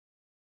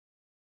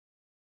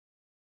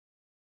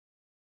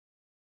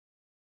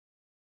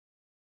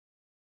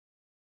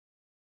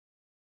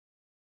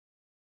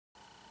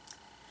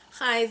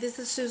Hi, this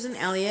is Susan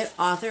Elliott,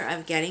 author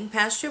of Getting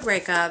Past Your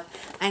Breakup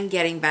and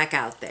Getting Back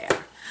Out There.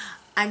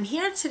 I'm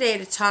here today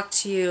to talk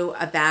to you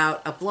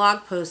about a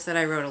blog post that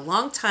I wrote a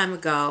long time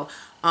ago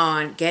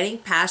on Getting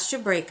Past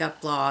Your Breakup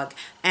blog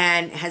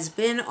and has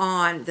been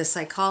on the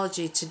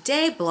Psychology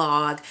Today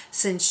blog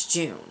since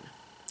June.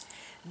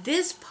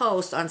 This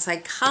post on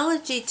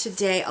Psychology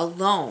Today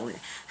alone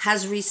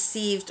has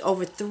received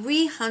over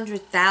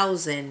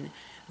 300,000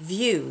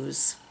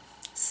 views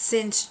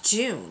since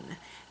June.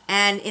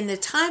 And in the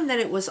time that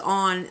it was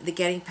on the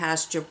Getting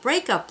Past Your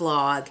Breakup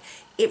blog,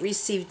 it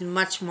received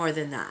much more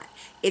than that.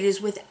 It is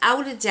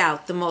without a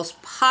doubt the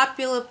most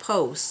popular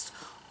post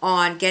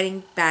on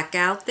Getting Back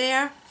Out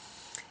There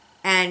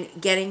and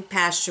Getting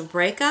Past Your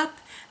Breakup.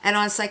 And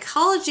on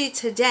Psychology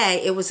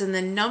Today, it was in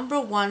the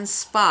 #1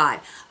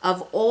 spot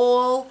of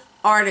all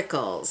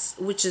articles,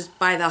 which is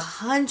by the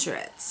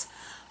hundreds,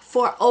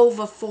 for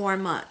over 4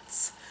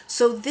 months.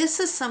 So this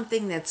is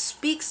something that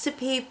speaks to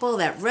people,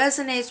 that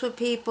resonates with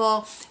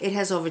people. It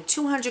has over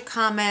 200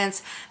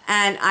 comments,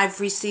 and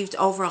I've received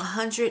over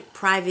 100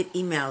 private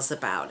emails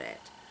about it.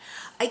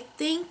 I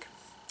think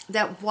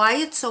that why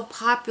it's so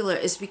popular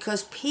is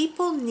because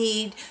people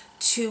need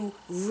to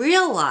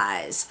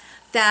realize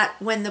that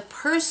when the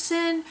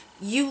person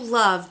you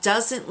love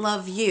doesn't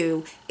love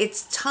you,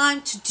 it's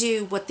time to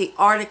do what the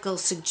article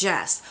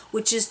suggests,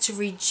 which is to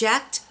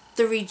reject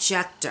the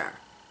rejecter.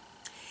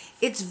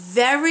 It's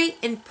very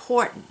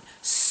important,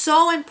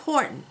 so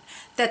important,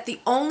 that the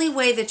only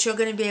way that you're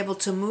going to be able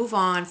to move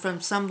on from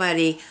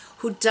somebody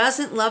who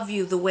doesn't love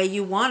you the way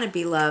you want to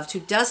be loved, who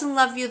doesn't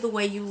love you the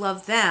way you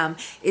love them,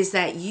 is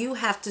that you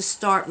have to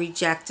start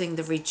rejecting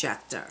the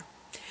rejecter.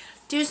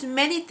 There's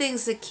many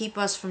things that keep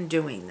us from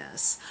doing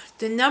this.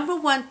 The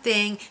 #1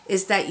 thing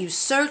is that you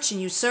search and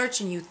you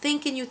search and you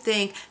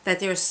think that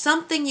there's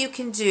something you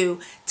can do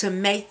to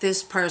make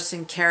this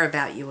person care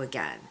about you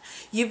again.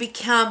 You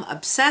become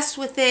obsessed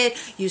with it.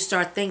 You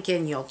start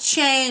thinking you'll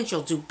change,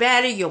 you'll do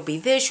better, you'll be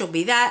this, you'll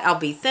be that, I'll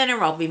be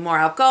thinner, I'll be more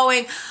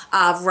outgoing,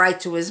 I'll write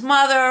to his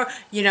mother,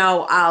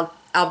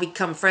 I'll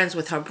become friends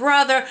with her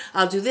brother,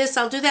 I'll do this,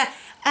 I'll do that.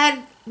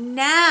 And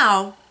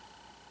now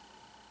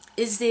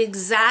is the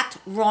exact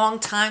wrong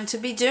time to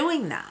be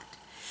doing that.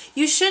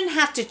 You shouldn't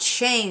have to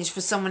change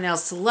for someone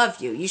else to love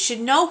you. You should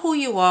know who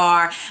you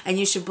are, and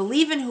you should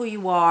believe in who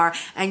you are,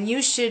 and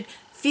you should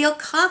feel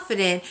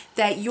confident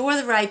that you're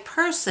the right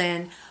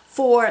person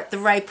for the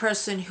right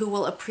person who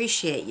will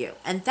appreciate you.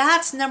 And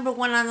that's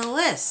 #1 on the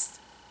list.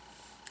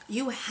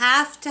 You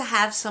have to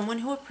have someone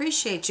who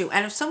appreciates you.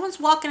 And if someone's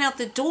walking out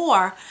the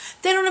door,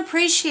 they don't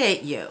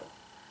appreciate you.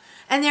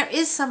 And there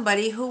is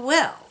somebody who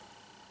will.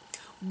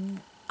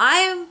 I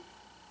am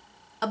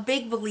a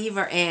big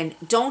believer in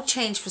don't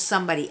change for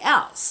somebody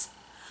else.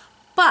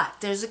 But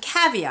there's a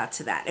caveat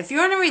to that. If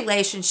you're in a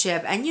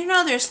relationship and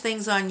there's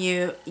things on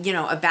you,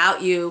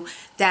 about you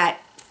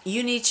that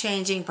you need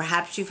changing,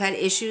 perhaps you've had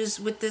issues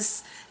with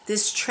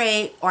this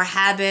trait or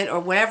habit or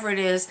whatever it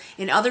is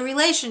in other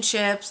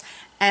relationships,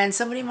 and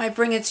somebody might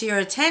bring it to your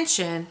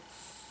attention,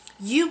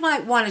 you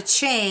might want to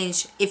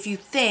change if you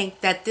think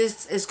that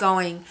this is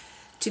going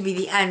to be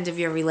the end of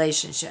your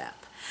relationship.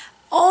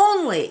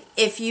 Only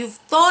if you've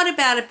thought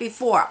about it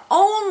before,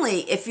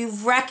 only if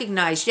you've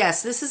recognized,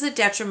 yes, this is a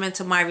detriment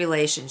to my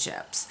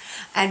relationships,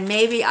 and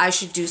maybe I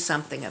should do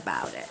something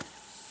about it.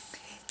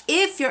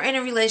 If you're in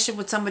a relationship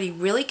with somebody you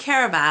really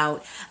care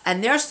about,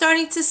 and they're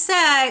starting to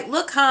say,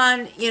 look,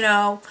 hon,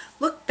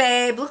 look,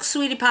 babe, look,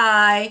 sweetie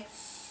pie,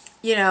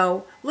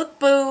 look,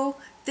 boo,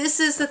 this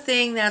is the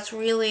thing that's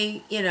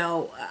really,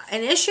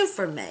 an issue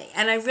for me,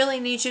 and I really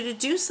need you to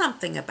do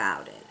something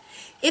about it.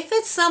 If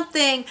it's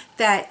something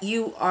that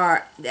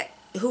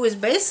who is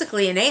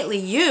basically innately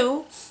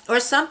you, or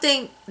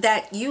something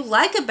that you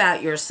like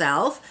about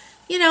yourself,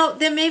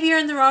 then maybe you're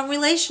in the wrong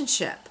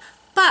relationship.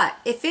 But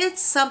if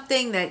it's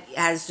something that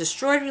has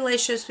destroyed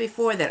relationships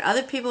before, that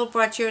other people have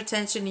brought to your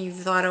attention and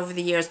you've thought over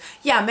the years,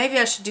 yeah, maybe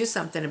I should do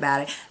something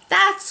about it.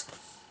 That's,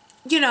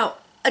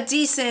 a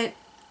decent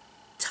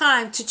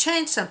time to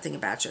change something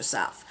about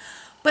yourself.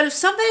 But if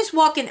somebody's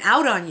walking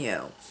out on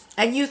you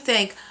and you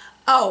think,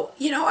 oh,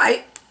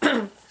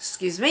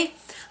 excuse me,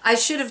 I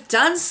should have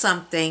done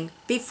something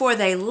before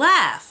they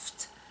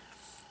left,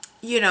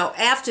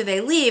 after they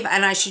leave,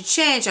 and I should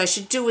change, I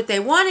should do what they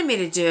wanted me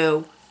to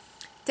do,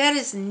 that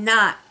is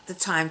not the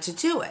time to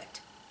do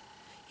it.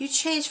 You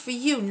change for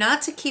you,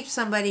 not to keep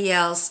somebody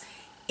else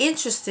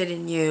interested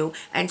in you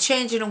and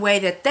change in a way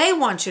that they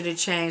want you to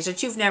change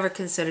that you've never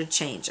considered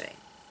changing.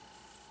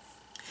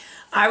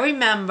 I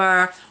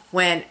remember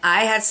when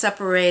I had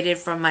separated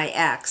from my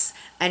ex,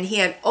 and he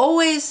had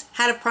always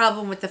had a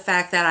problem with the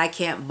fact that I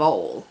can't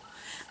bowl.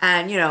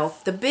 And,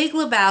 the Big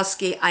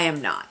Lebowski, I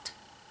am not.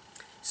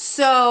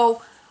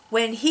 So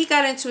when he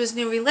got into his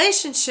new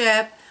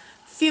relationship,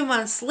 a few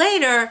months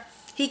later,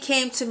 he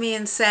came to me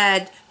and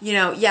said,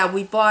 yeah,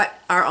 we bought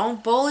our own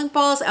bowling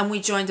balls and we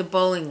joined a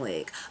bowling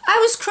league. I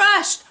was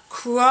crushed.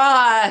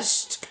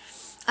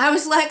 I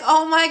was like,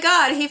 oh my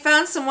God, he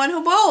found someone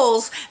who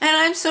bowls, and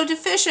I'm so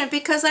deficient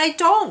because I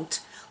don't.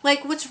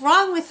 Like, what's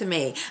wrong with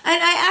me?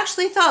 And I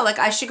actually thought, like,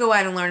 I should go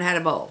out and learn how to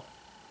bowl.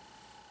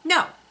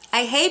 No,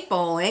 I hate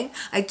bowling.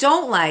 I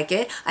don't like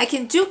it. I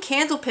can do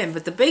candlepin,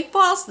 but the big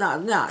balls, no,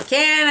 I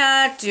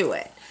cannot do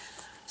it.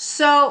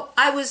 So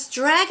I was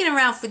dragging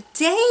around for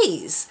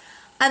days.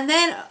 And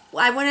then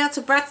I went out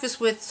to breakfast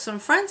with some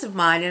friends of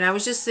mine, and I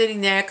was just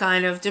sitting there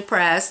kind of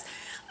depressed.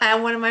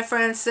 And one of my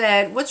friends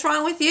said, "What's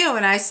wrong with you?"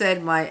 And I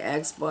said, "My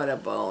ex bought a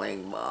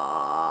bowling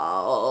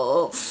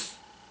ball."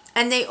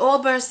 And they all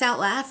burst out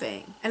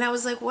laughing. And I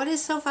was like, what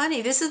is so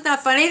funny? This is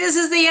not funny. This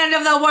is the end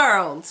of the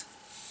world.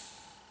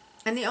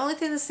 And the only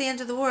thing that's the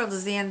end of the world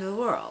is the end of the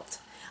world.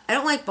 I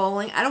don't like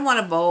bowling. I don't want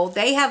to bowl.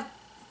 They have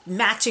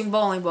matching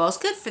bowling balls.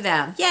 Good for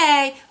them.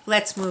 Yay.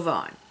 Let's move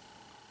on.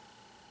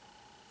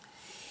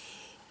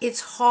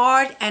 It's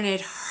hard and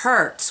it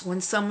hurts when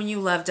someone you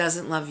love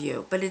doesn't love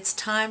you, but it's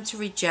time to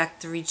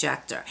reject the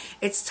rejector.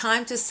 It's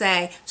time to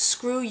say,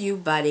 screw you,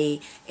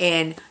 buddy,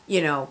 in,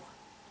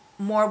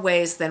 more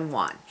ways than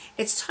one.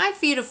 It's time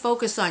for you to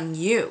focus on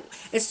you.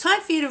 It's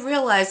time for you to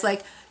realize,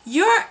 like,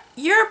 you're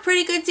a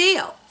pretty good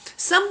deal.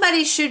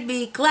 Somebody should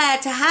be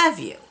glad to have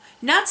you,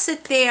 not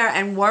sit there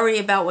and worry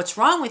about what's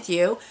wrong with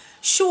you.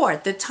 Sure,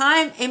 the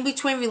time in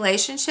between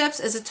relationships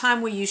is a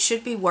time where you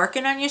should be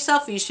working on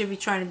yourself. You should be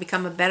trying to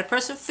become a better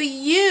person for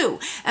you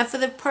and for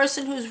the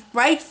person who's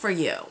right for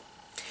you,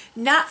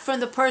 not for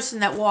the person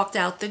that walked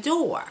out the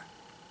door.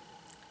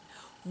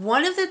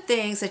 One of the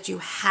things that you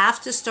have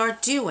to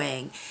start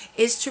doing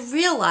is to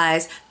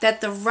realize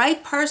that the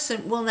right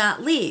person will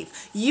not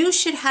leave. You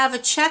should have a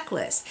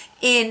checklist.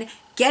 In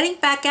getting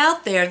back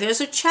out there,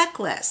 there's a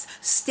checklist,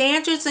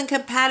 standards and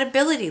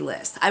compatibility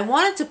list. I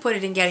wanted to put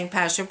it in Getting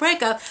Past Your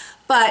Breakup,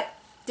 but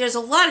there's a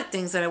lot of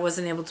things that I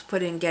wasn't able to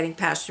put in Getting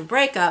Past Your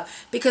Breakup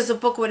because the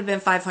book would have been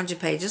 500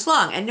 pages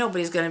long, and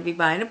nobody's going to be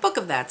buying a book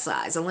of that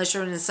size unless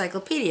you're an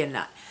encyclopedia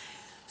nut.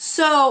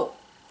 So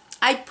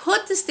I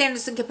put the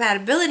standards and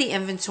compatibility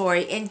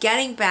inventory in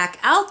Getting Back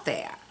Out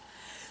There.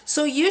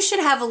 So you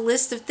should have a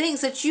list of things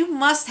that you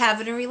must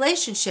have in a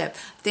relationship.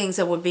 Things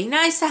that would be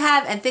nice to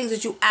have and things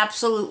that you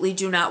absolutely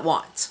do not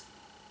want.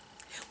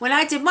 When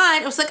I did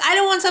mine, it was like, I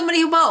don't want somebody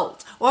who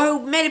bowled or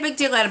who made a big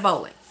deal out of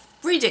bowling.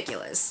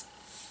 Ridiculous.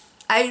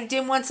 I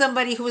didn't want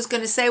somebody who was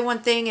going to say one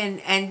thing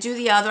and do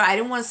the other. I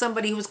didn't want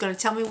somebody who was going to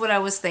tell me what I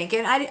was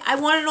thinking. I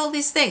wanted all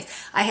these things.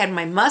 I had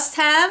my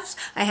must-haves,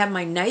 I had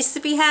my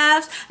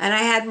nice-to-be-haves, and I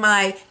had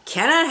my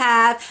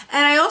cannot-have,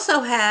 and I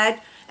also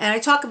had, and I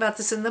talk about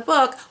this in the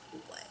book,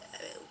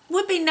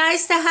 would be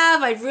nice to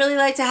have, I'd really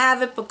like to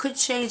have it, but could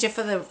change it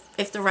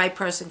if the right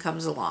person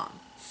comes along.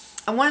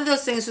 And one of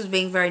those things was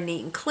being very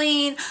neat and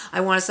clean. I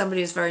wanted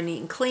somebody who's very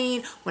neat and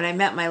clean. When I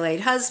met my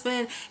late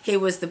husband, he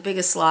was the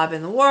biggest slob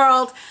in the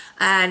world.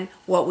 And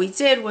what we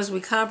did was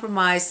we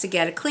compromised to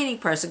get a cleaning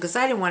person because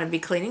I didn't want to be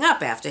cleaning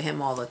up after him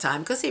all the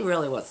time because he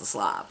really was a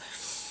slob.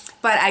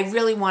 But I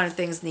really wanted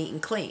things neat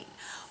and clean.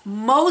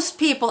 Most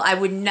people I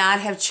would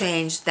not have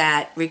changed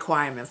that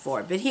requirement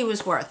for, but he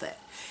was worth it.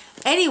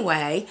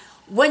 Anyway,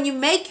 when you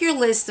make your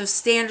list of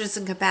standards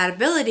and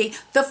compatibility,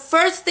 the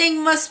first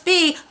thing must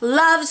be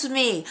loves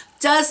me,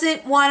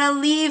 doesn't want to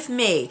leave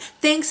me,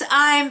 thinks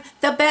I'm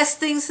the best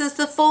thing since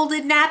the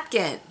folded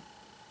napkin.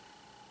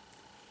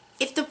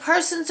 If the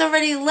person's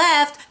already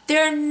left,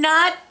 they're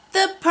not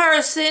the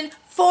person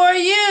for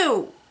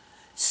you.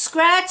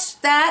 Scratch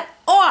that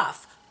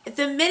off.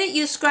 The minute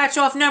you scratch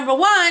off number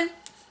one,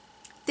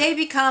 they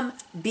become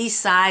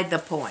beside the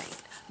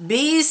point.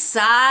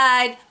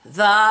 Beside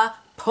the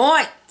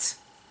point.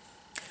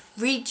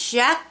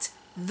 Reject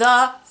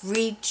the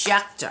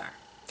rejector.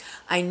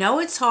 I know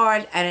it's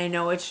hard and I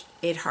know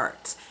it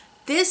hurts.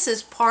 This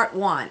is part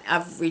 1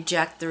 of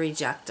Reject the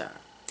Rejector.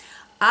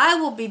 I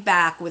will be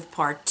back with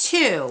part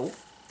 2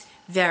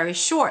 very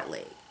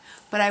shortly.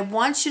 But I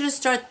want you to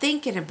start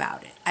thinking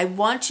about it. I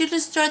want you to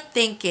start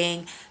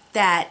thinking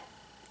that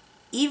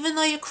even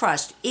though you're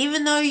crushed,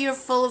 even though you're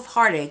full of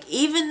heartache,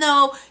 even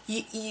though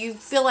you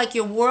feel like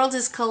your world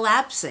is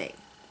collapsing,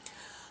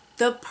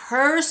 the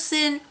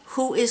person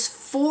who is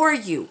for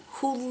you,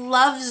 who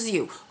loves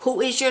you, who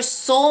is your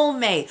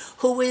soulmate,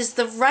 who is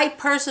the right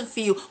person for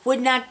you,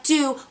 would not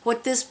do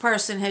what this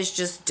person has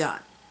just done.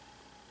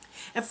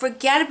 And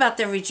forget about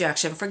their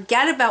rejection.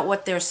 Forget about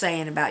what they're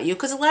saying about you.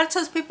 Because a lot of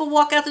times people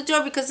walk out the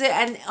door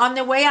and on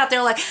their way out,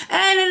 they're like,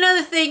 and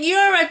another thing,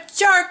 you're a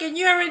jerk and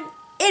you're an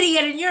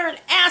idiot and you're an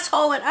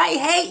asshole and I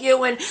hate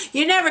you and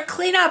you never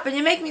clean up and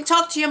you make me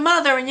talk to your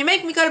mother and you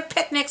make me go to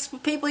picnics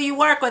with people you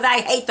work with. I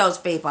hate those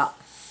people.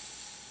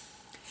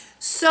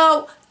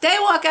 So they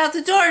walk out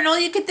the door and all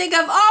you can think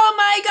of, oh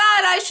my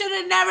God, I should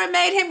have never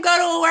made him go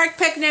to a work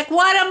picnic.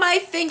 What am I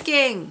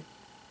thinking?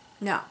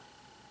 No,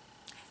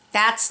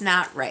 that's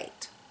not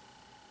right.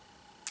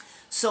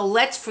 So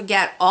let's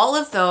forget all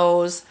of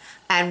those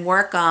and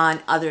work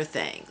on other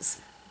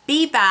things.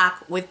 Be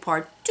back with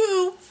part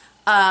 2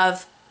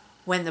 of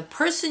When the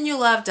Person You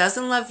Love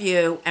Doesn't Love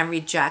You and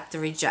Reject the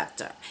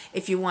Rejector.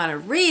 If you want to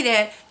read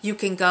it, you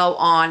can go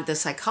on the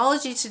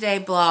Psychology Today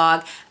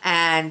blog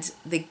and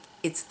the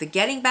It's the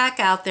Getting Back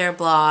Out There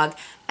blog,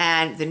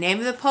 and the name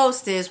of the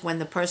post is When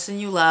the Person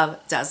You Love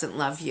Doesn't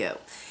Love You.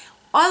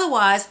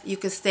 Otherwise, you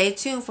can stay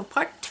tuned for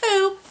part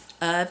 2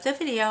 of the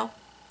video.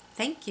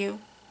 Thank you.